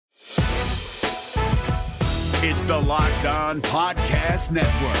It's the Locked On Podcast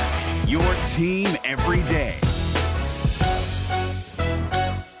Network, your team every day.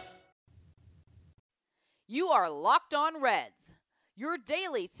 You are Locked On Reds, your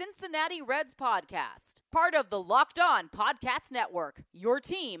daily Cincinnati Reds podcast. Part of the Locked On Podcast Network, your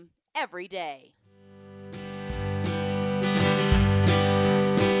team every day.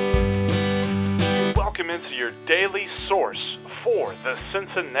 Welcome into your daily source for the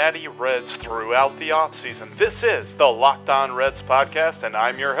Cincinnati Reds throughout the offseason. This is the Locked On Reds podcast, and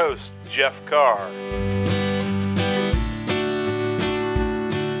I'm your host, Jeff Carr.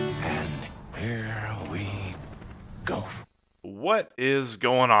 What is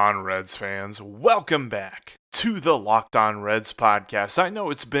going on, Reds fans? Welcome back to the Locked On Reds podcast. I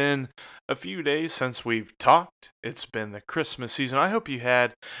know it's been a few days since we've talked. It's been the Christmas season. I hope you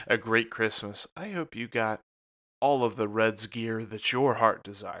had a great Christmas. I hope you got all of the Reds gear that your heart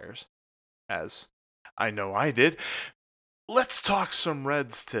desires, as I know I did. Let's talk some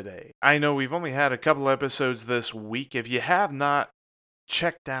Reds today. I know we've only had a couple episodes this week. If you have not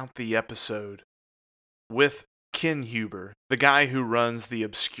checked out the episode with Ken Huber, the guy who runs the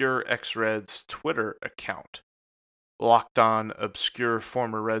Obscure X-Reds Twitter account, Locked On Obscure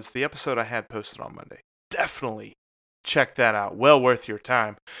Former Reds, the episode I had posted on Monday. Definitely check that out. Well worth your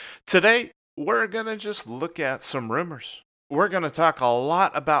time. Today, we're going to just look at some rumors. We're going to talk a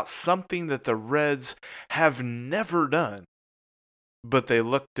lot about something that the Reds have never done, but they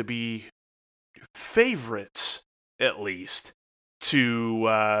look to be favorites, at least,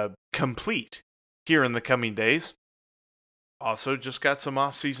 to complete here in the coming days. Also, just got some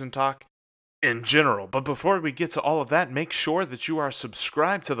off-season talk in general. But before we get to all of that, make sure that you are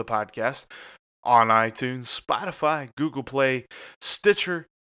subscribed to the podcast on iTunes, Spotify, Google Play, Stitcher,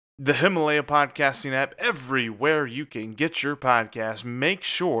 the Himalaya podcasting app, everywhere you can get your podcast. Make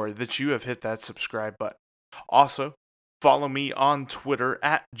sure that you have hit that subscribe button. Also, follow me on Twitter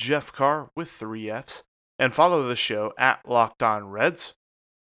at Jeff Carr with 3 Fs, and follow the show at Locked On Reds.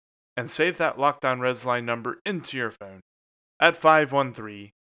 And save that Locked On Reds line number into your phone at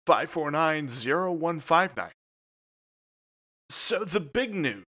 513-549-0159. So the big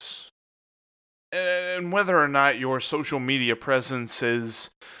news, and whether or not your social media presence is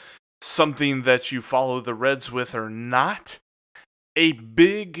something that you follow the Reds with or not, a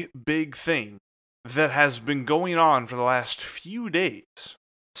big thing that has been going on for the last few days,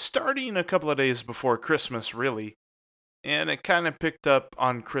 starting a couple of days before Christmas, really, and it kind of picked up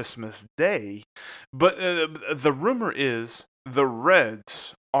on Christmas Day. But the rumor is the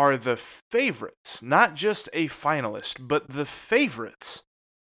Reds are the favorites, not just a finalist, but the favorites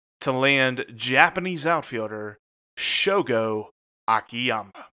to land Japanese outfielder Shogo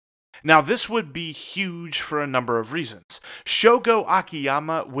Akiyama. Now, this would be huge for a number of reasons. Shogo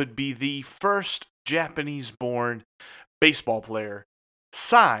Akiyama would be the first Japanese-born baseball player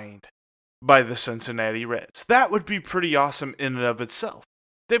signed by the Cincinnati Reds. That would be pretty awesome in and of itself.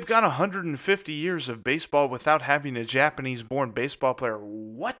 They've got 150 years of baseball without having a Japanese-born baseball player.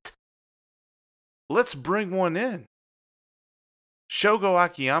 What? Let's bring one in. Shogo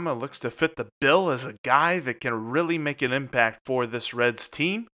Akiyama looks to fit the bill as a guy that can really make an impact for this Reds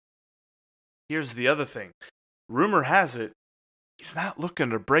team. Here's the other thing. Rumor has it, he's not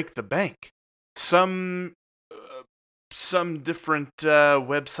looking to break the bank. Some different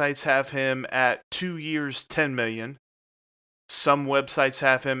websites have him at 2 years, $10 million. Some websites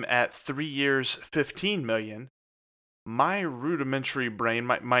have him at 3 years, $15 million. My rudimentary brain,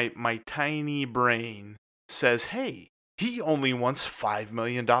 my tiny brain says, hey, he only wants $5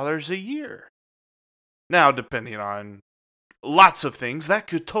 million a year. Now, depending on lots of things, that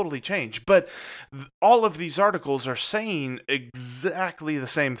could totally change. But all of these articles are saying exactly the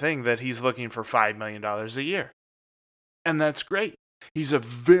same thing, that he's looking for $5 million a year. And that's great. He's a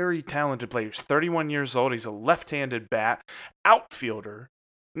very talented player. He's 31 years old. He's a left-handed bat, outfielder.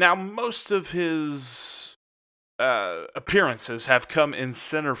 Now, most of his appearances have come in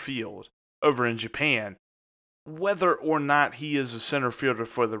center field over in Japan. Whether or not he is a center fielder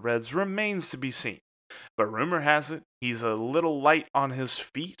for the Reds remains to be seen. But rumor has it, he's a little light on his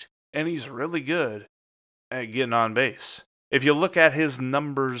feet, and he's really good at getting on base. If you look at his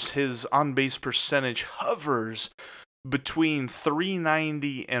numbers, his on-base percentage hovers between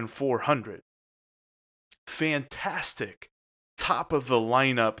 390 and 400. Fantastic, top of the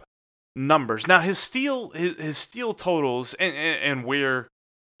lineup numbers. Now his steal totals, and we're,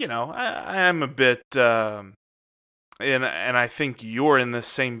 I am a bit, and I think you're in the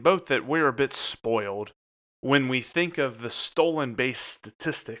same boat, that we're a bit spoiled when we think of the stolen base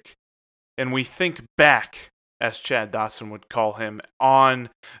statistic, and we think back as Chad Dawson would call him, on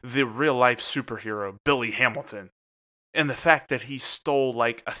the real-life superhero, Billy Hamilton, and the fact that he stole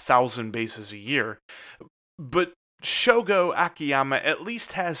like 1,000 bases a year. But Shogo Akiyama at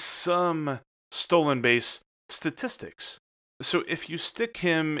least has some stolen base statistics. So if you stick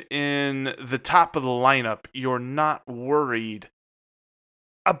him in the top of the lineup, you're not worried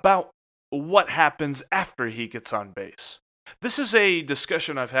about what happens after he gets on base. This is a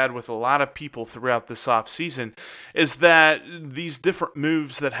discussion I've had with a lot of people throughout this offseason, is that these different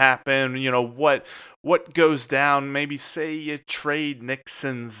moves that happen, what goes down, maybe say you trade Nick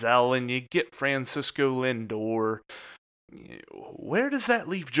Senzel and you get Francisco Lindor. Where does that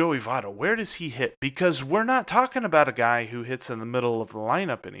leave Joey Votto? Where does he hit? Because we're not talking about a guy who hits in the middle of the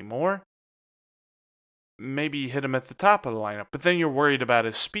lineup anymore. Maybe you hit him at the top of the lineup, but then you're worried about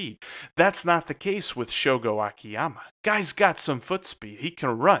his speed. That's not the case with Shogo Akiyama. Guy's got some foot speed. He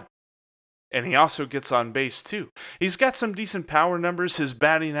can run. And he also gets on base too. He's got some decent power numbers. His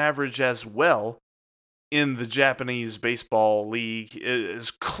batting average as well in the Japanese baseball league is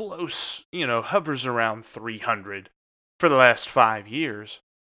close, hovers around 300 for the last 5 years.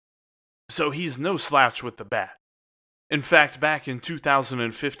 So he's no slouch with the bat. In fact, back in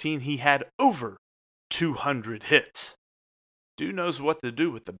 2015, he had over 200 hits. Dude knows what to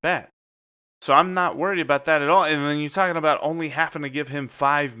do with the bat. So I'm not worried about that at all. And then you're talking about only having to give him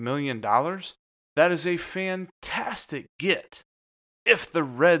 $5 million. That is a fantastic get if the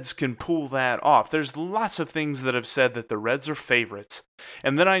Reds can pull that off. There's lots of things that have said that the Reds are favorites.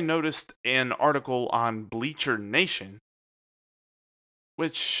 And then I noticed an article on Bleacher Nation,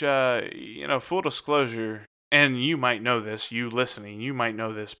 which, full disclosure, and you might know this, you listening, you might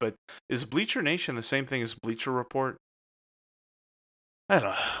know this, but is Bleacher Nation the same thing as Bleacher Report? I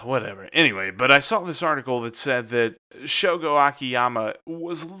don't know, whatever. Anyway, but I saw this article that said that Shogo Akiyama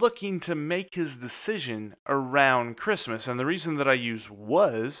was looking to make his decision around Christmas, and the reason that I use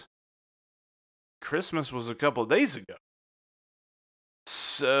was Christmas was a couple of days ago.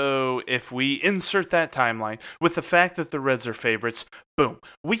 So if we insert that timeline with the fact that the Reds are favorites, boom,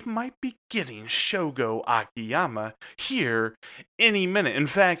 we might be getting Shogo Akiyama here any minute. In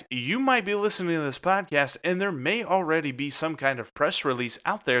fact, you might be listening to this podcast and there may already be some kind of press release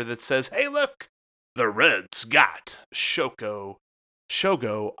out there that says, hey, look, the Reds got Shogo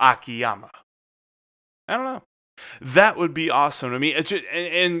Akiyama. I don't know. That would be awesome to me.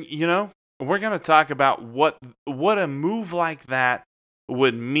 And we're going to talk about what a move like that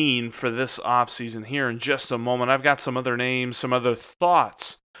would mean for this offseason here in just a moment. I've got some other names, some other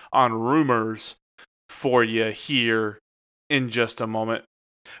thoughts on rumors for you here in just a moment.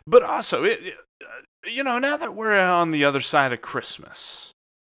 But also, now that we're on the other side of Christmas,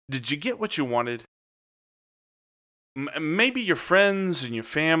 did you get what you wanted? Maybe your friends and your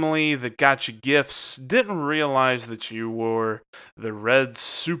family that got you gifts didn't realize that you were the Reds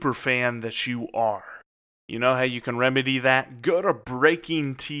super fan that you are. You know how you can remedy that? Go to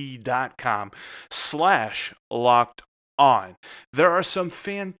breakingtea.com/locked-on. There are some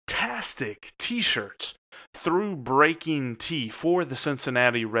fantastic t-shirts through Breaking Tea for the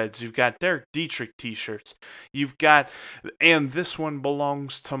Cincinnati Reds. You've got Derek Dietrich t-shirts. You've got, and this one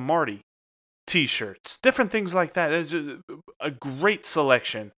belongs to Marty t-shirts. Different things like that. It's a great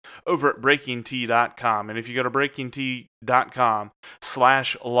selection over at breakingtea.com. And if you go to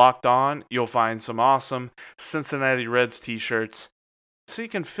breakingtea.com/locked-on, you'll find some awesome Cincinnati Reds t-shirts. So you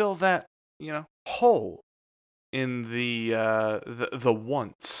can fill that, hole in the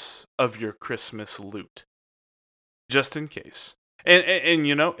wants of your Christmas loot. Just in case. And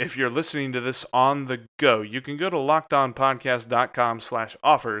if you're listening to this on the go, you can go to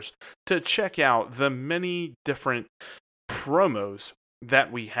lockedonpodcast.com/offers to check out the many different promos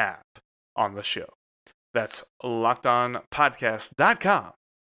that we have on the show. That's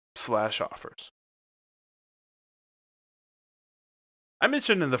lockedonpodcast.com/offers. I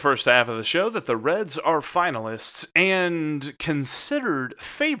mentioned in the first half of the show that the Reds are finalists and considered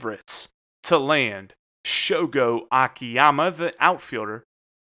favorites to land Shogo Akiyama, the outfielder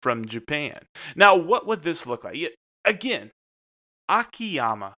from Japan. Now, what would this look like? Again,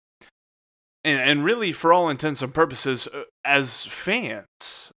 Akiyama, and really for all intents and purposes, as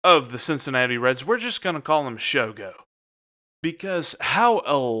fans of the Cincinnati Reds, we're just going to call him Shogo. Because how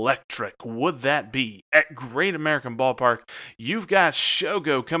electric would that be? At Great American Ballpark, you've got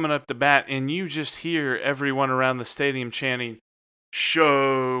Shogo coming up to bat, and you just hear everyone around the stadium chanting,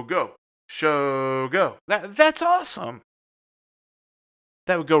 Shogo. Shogo. That's awesome.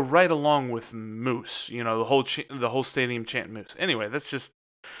 That would go right along with Moose. The whole stadium chant Moose. Anyway, that's just,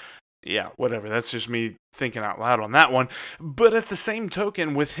 whatever. That's just me thinking out loud on that one. But at the same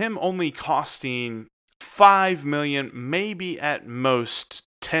token, with him only costing $5 million, maybe at most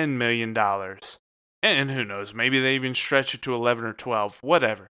 $10 million. And who knows, maybe they even stretch it to 11 or 12,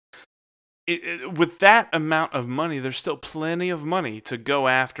 whatever. With that amount of money, there's still plenty of money to go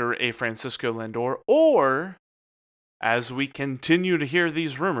after a Francisco Lindor, or, as we continue to hear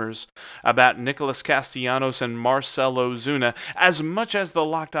these rumors about Nicholas Castellanos and Marcell Ozuna, as much as the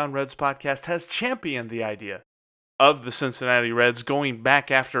Locked On Reds podcast has championed the idea of the Cincinnati Reds going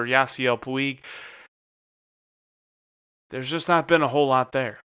back after Yasiel Puig, there's just not been a whole lot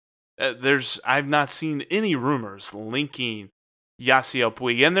there. I've not seen any rumors linking Yasiel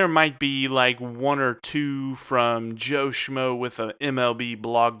Puig, and there might be like one or two from Joe Schmo with a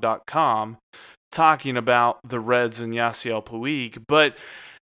MLBblog.com talking about the Reds and Yasiel Puig, but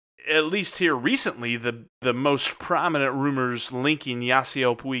at least here recently, the most prominent rumors linking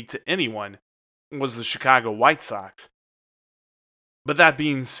Yasiel Puig to anyone was the Chicago White Sox. But that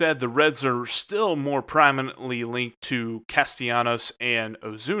being said, the Reds are still more prominently linked to Castellanos and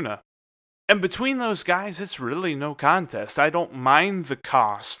Ozuna. And between those guys, it's really no contest. I don't mind the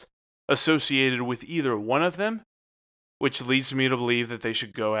cost associated with either one of them, which leads me to believe that they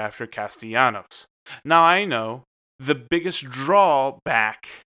should go after Castellanos. Now, I know the biggest drawback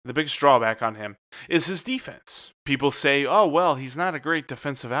on him is his defense. People say, oh, well, he's not a great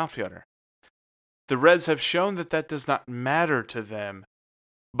defensive outfielder. The Reds have shown that that does not matter to them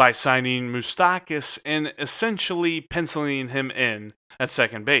by signing Moustakas and essentially penciling him in at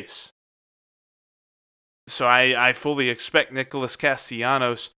second base. So I fully expect Nicholas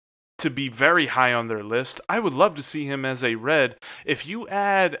Castellanos to be very high on their list. I would love to see him as a Red. If you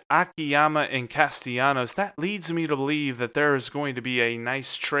add Akiyama and Castellanos, that leads me to believe that there is going to be a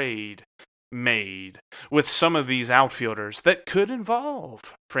nice trade made with some of these outfielders that could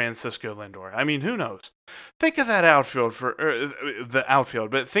involve Francisco Lindor. I mean, who knows? Think of that outfield the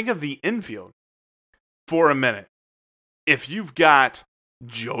outfield, but think of the infield for a minute. If you've got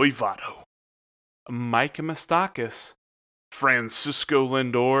Joey Votto, Mike Moustakas, Francisco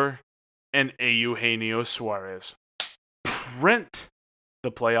Lindor, and Eugenio Suarez, print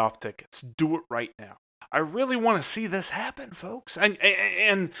the playoff tickets. Do it right now. I really want to see this happen, folks.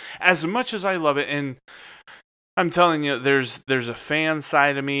 And as much as I love it, and I'm telling you, there's a fan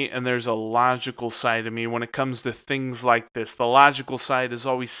side of me and there's a logical side of me when it comes to things like this. The logical side is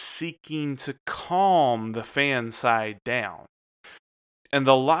always seeking to calm the fan side down. And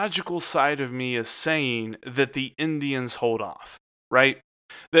the logical side of me is saying that the Indians hold off, right?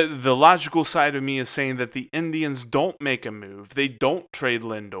 The logical side of me is saying that the Indians don't make a move. They don't trade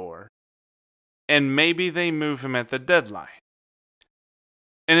Lindor. And maybe they move him at the deadline.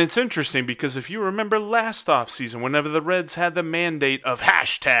 And it's interesting because if you remember last offseason, whenever the Reds had the mandate of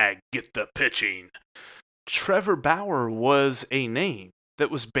hashtag get the pitching, Trevor Bauer was a name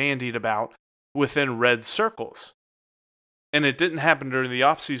that was bandied about within Red circles. And it didn't happen during the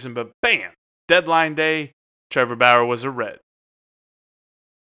offseason, but bam, deadline day, Trevor Bauer was a Red.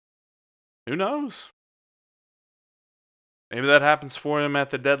 Who knows? Maybe that happens for him at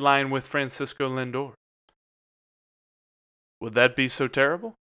the deadline with Francisco Lindor. Would that be so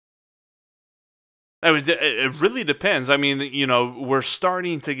terrible? I mean, it really depends. I mean, you know, we're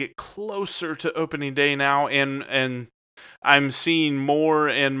starting to get closer to opening day now, and I'm seeing more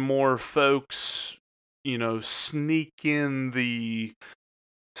and more folks, you know, sneak in the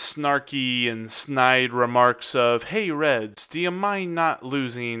snarky and snide remarks of, hey, Reds, do you mind not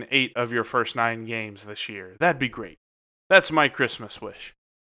losing 8 of your first 9 games this year? That'd be great. That's my Christmas wish.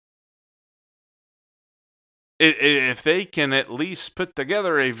 If they can at least put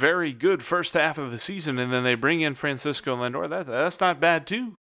together a very good first half of the season and then they bring in Francisco Lindor, that's not bad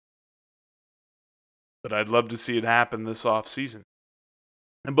too. But I'd love to see it happen this offseason.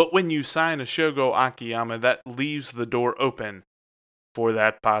 But when you sign a Shogo Akiyama, that leaves the door open for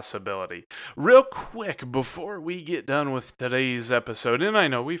that possibility. Real quick, before we get done with today's episode, and I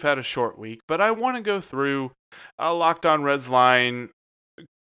know we've had a short week, but I want to go through a Locked On Reds line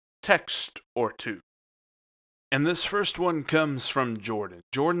text or two. And this first one comes from Jordan.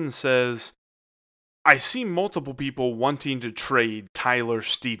 Jordan says, I see multiple people wanting to trade Tyler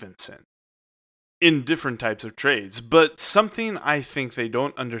Stevenson in different types of trades, but something I think they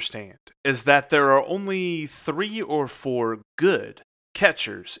don't understand is that there are only 3 or 4 good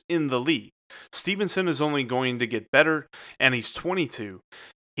catchers in the league. Stevenson is only going to get better, and he's 22.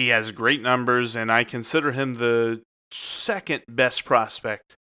 He has great numbers, and I consider him the second best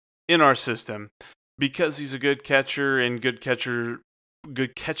prospect in our system because he's a good catcher, and good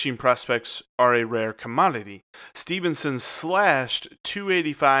catching prospects are a rare commodity. Stevenson slashed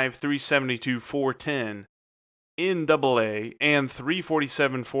 .285, .372, .410 in AA and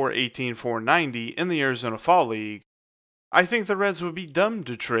 347, 418, 490 in the Arizona Fall League, I think the Reds would be dumb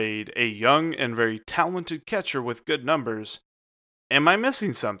to trade a young and very talented catcher with good numbers. Am I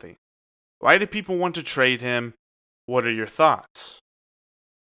missing something? Why do people want to trade him? What are your thoughts?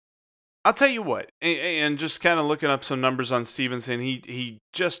 I'll tell you what, and just kind of looking up some numbers on Stevenson, he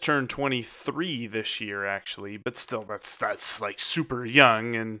just turned 23 this year, actually, but still, that's like super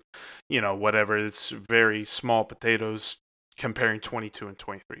young, and, whatever, it's very small potatoes comparing 22 and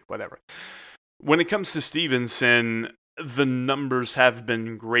 23, whatever. When it comes to Stevenson, the numbers have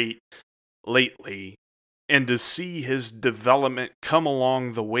been great lately, and to see his development come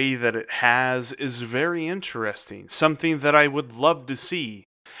along the way that it has is very interesting, something that I would love to see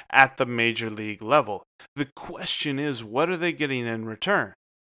at the major league level. The question is, what are they getting in return?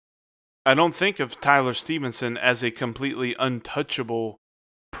 I don't think of Tyler Stevenson as a completely untouchable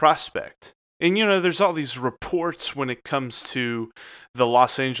prospect. And, there's all these reports when it comes to the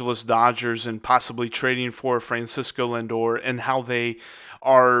Los Angeles Dodgers and possibly trading for Francisco Lindor and how they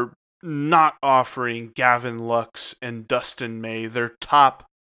are not offering Gavin Lux and Dustin May, their top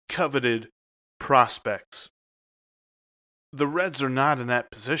coveted prospects. The Reds are not in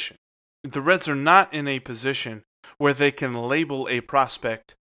that position. The Reds are not in a position where they can label a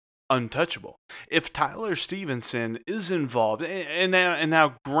prospect untouchable. If Tyler Stevenson is involved, and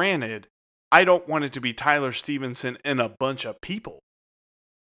now granted, I don't want it to be Tyler Stevenson and a bunch of people.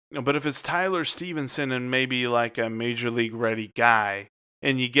 But if it's Tyler Stevenson and maybe like a major league ready guy,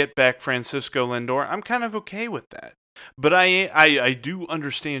 and you get back Francisco Lindor, I'm kind of okay with that. But I do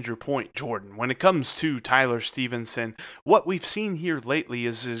understand your point, Jordan. When it comes to Tyler Stevenson, what we've seen here lately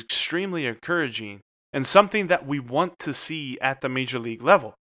is extremely encouraging and something that we want to see at the major league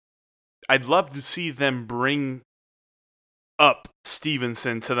level. I'd love to see them bring up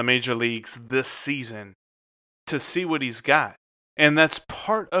Stevenson to the major leagues this season to see what he's got. And that's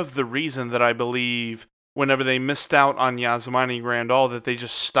part of the reason that I believe whenever they missed out on Yasmani Grandal that they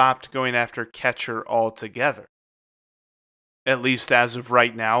just stopped going after catcher altogether. At least as of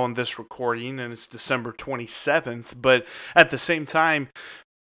right now on this recording, and it's December 27th. But at the same time,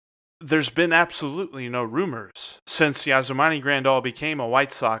 there's been absolutely no rumors since Yasmani Grandal became a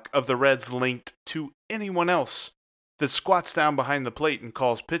White Sox of the Reds linked to anyone else that squats down behind the plate and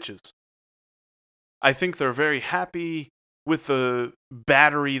calls pitches. I think they're very happy with the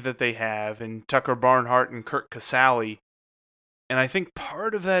battery that they have in Tucker Barnhart and Kurt Casale. And I think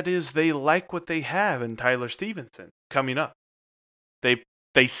part of that is they like what they have in Tyler Stevenson coming up.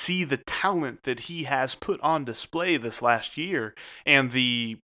 They see the talent that he has put on display this last year and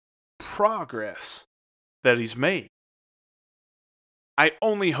the progress that he's made. I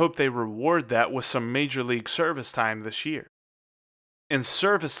only hope they reward that with some major league service time this year. And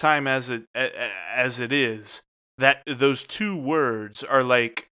service time as it is, that those two words are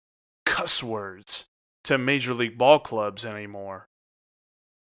like cuss words to major league ball clubs anymore.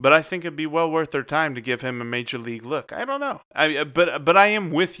 But I think it'd be well worth their time to give him a major league look. I don't know. But I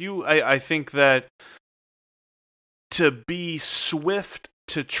am with you. I think that to be swift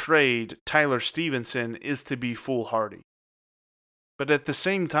to trade Tyler Stevenson is to be foolhardy. But at the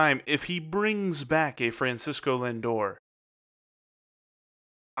same time, if he brings back a Francisco Lindor,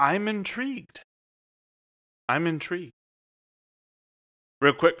 I'm intrigued.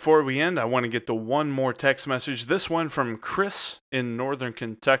 Real quick before we end, I want to get to one more text message. This one from Chris in Northern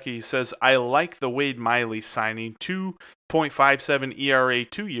Kentucky. He says, I like the Wade Miley signing, 2.57 ERA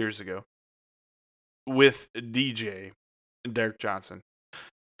 2 years ago with DJ, Derek Johnson.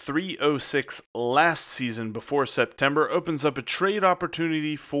 3.06 last season before September opens up a trade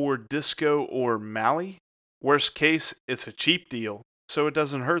opportunity for Disco or Malley. Worst case, it's a cheap deal, so it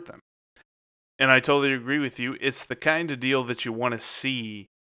doesn't hurt them. And I totally agree with you. It's the kind of deal that you want to see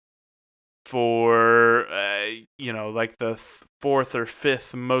for, like the fourth or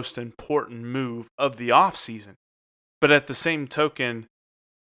fifth most important move of the offseason. But at the same token,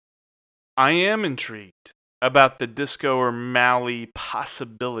 I am intrigued about the Disco or Malley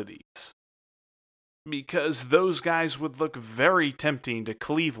possibilities. Because those guys would look very tempting to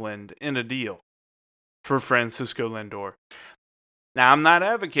Cleveland in a deal for Francisco Lindor. Now, I'm not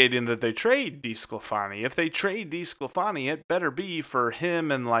advocating that they trade DeSclafani. If they trade DeSclafani, it better be for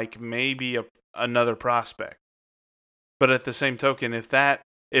him and like maybe another prospect. But at the same token,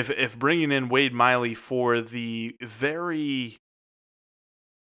 if bringing in Wade Miley for the very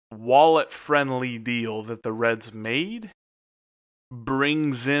wallet-friendly deal that the Reds made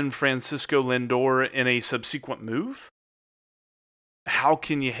brings in Francisco Lindor in a subsequent move, how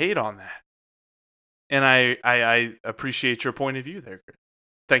can you hate on that? And I appreciate your point of view there, Chris.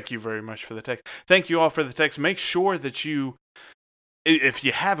 Thank you very much for the text. Thank you all for the text. Make sure that you, if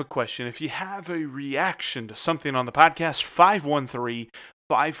you have a question, if you have a reaction to something on the podcast,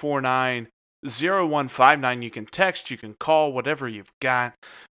 513-549-0159. You can text, you can call, whatever you've got,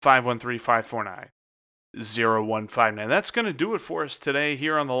 513-549-0159. That's going to do it for us today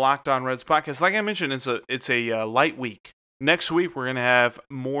here on the Locked On Reds podcast. Like I mentioned, it's a light week. Next week, we're going to have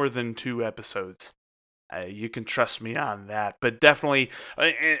more than 2 episodes. You can trust me on that. But definitely,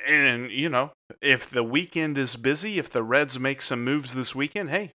 and you know, if the weekend is busy, if the Reds make some moves this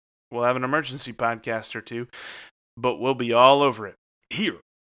weekend, hey, we'll have an emergency podcast or 2. But we'll be all over it here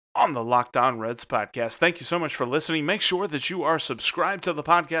on the Locked On Reds podcast. Thank you so much for listening. Make sure that you are subscribed to the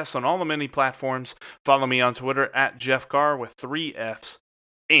podcast on all the many platforms. Follow me on Twitter at Jeff Carr with 3 Fs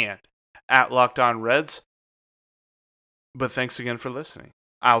and at Locked On Reds. But thanks again for listening.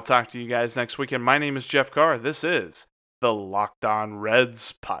 I'll talk to you guys next weekend. My name is Jeff Carr. This is the Locked On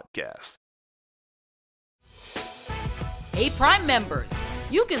Reds podcast. Hey, Prime members,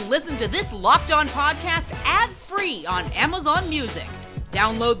 you can listen to this Locked On podcast ad-free on Amazon Music.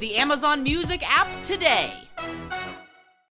 Download the Amazon Music app today.